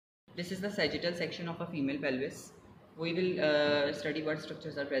This is the sagittal section of a female pelvis. We will study what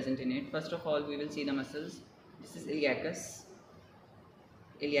structures are present in it. First of all, we will see the muscles. This is iliacus,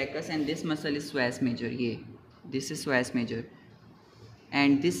 and this muscle is psoas major. This is psoas major,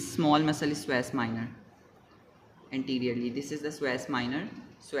 and this small muscle is psoas minor. Anteriorly, this is the psoas minor,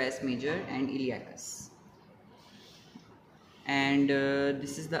 psoas major, and iliacus. And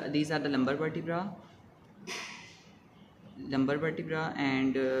these are the lumbar vertebra,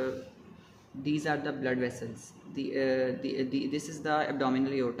 and these are the blood vessels. This is the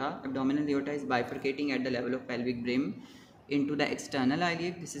abdominal aorta. Abdominal aorta is bifurcating at the level of pelvic brim into the external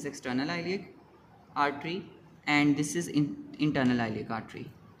iliac. This is external iliac artery, and this is internal iliac artery.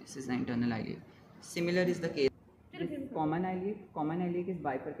 This is the internal iliac. Similar is the case. Common iliac is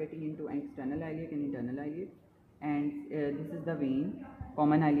bifurcating into an external iliac and internal iliac, and this is the vein,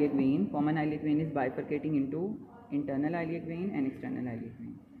 common iliac vein. Common iliac vein is bifurcating into internal iliac vein and external iliac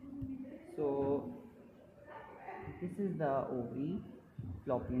vein. So this is the ovary,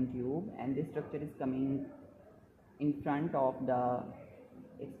 fallopian tube, and this structure is coming in front of the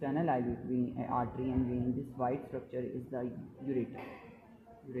external iliac vein, artery and vein. This white structure is the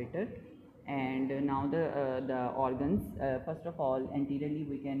ureter. And now the organs. First of all, anteriorly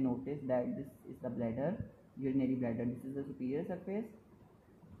we can notice that this is the bladder, urinary bladder. This is the superior surface.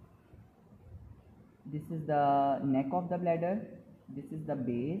 This is the neck of the bladder. This is the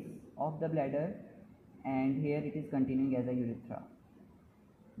base of the bladder, and here it is continuing as a urethra.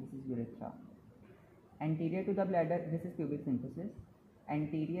 This is urethra. Anterior to the bladder, this is pubic symphysis.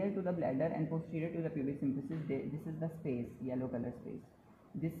 Anterior to the bladder and posterior to the pubic symphysis, this is the space, yellow color space.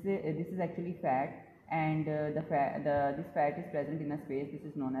 This is actually fat, and this fat is present in a space. This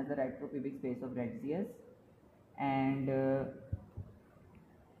is known as the retropubic space of Retzius. And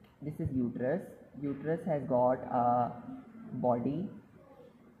this is uterus. Uterus has got a body,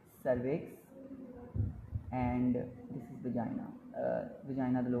 cervix, and this is vagina,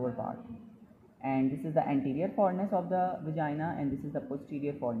 the lower part. And this is the anterior fornix of the vagina, and this is the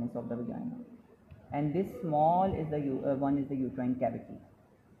posterior fornix of the vagina. And this small is the one is the uterine cavity.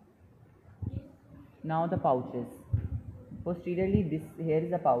 Now the posteriorly, here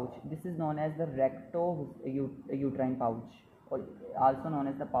is a pouch. This is known as the recto-uterine pouch, or also known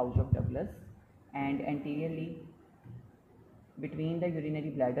as the pouch of Douglas. And anteriorly, between the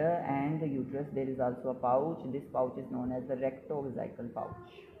urinary bladder and the uterus, there is also a pouch. This pouch is known as the rectovesical pouch.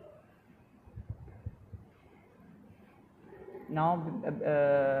 Now,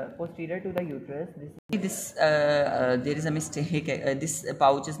 posterior to the uterus, there is a mistake. This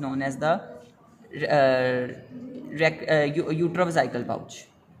pouch is known as the utrovesical pouch,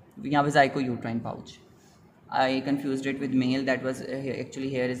 vesico-uterine pouch. I confused it with male. That was actually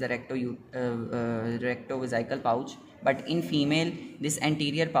here is a rectovesical pouch, but in female, this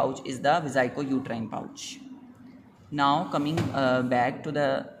anterior pouch is the vesico-uterine pouch. Now coming back to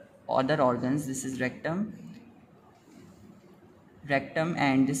the other organs, this is rectum,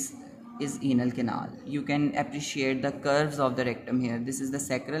 and this is anal canal. You can appreciate the curves of the rectum here. This is the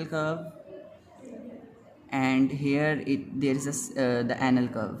sacral curve, and here there is the anal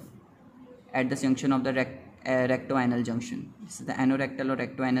curve at the junction of the recto-anal junction. This is the anorectal or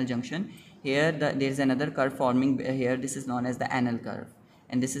recto-anal junction. Here there is another curve forming here. This is known as the anal curve,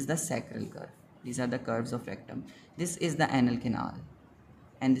 and this is the sacral curve. These are the curves of rectum. This is the anal canal,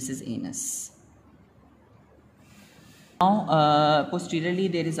 and this is anus. Now posteriorly,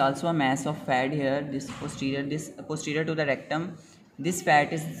 there is also a mass of fat here. This posterior to the rectum. This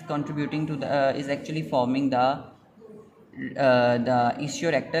fat is contributing to the is actually forming the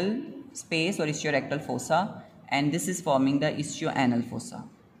ischiorectal space or ischiorectal fossa, and this is forming the ischioanal fossa.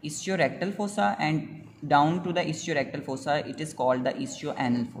 Ischiorectal fossa, and down to the ischiorectal fossa, it is called the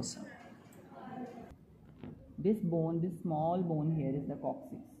ischioanal fossa. This bone, this small bone here, is the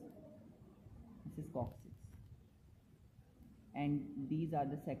coccyx. This is coccyx, and these are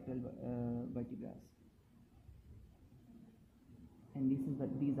the sacral vertebrae, and these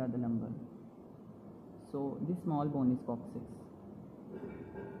are the lumbar. So this small bone is coccyx.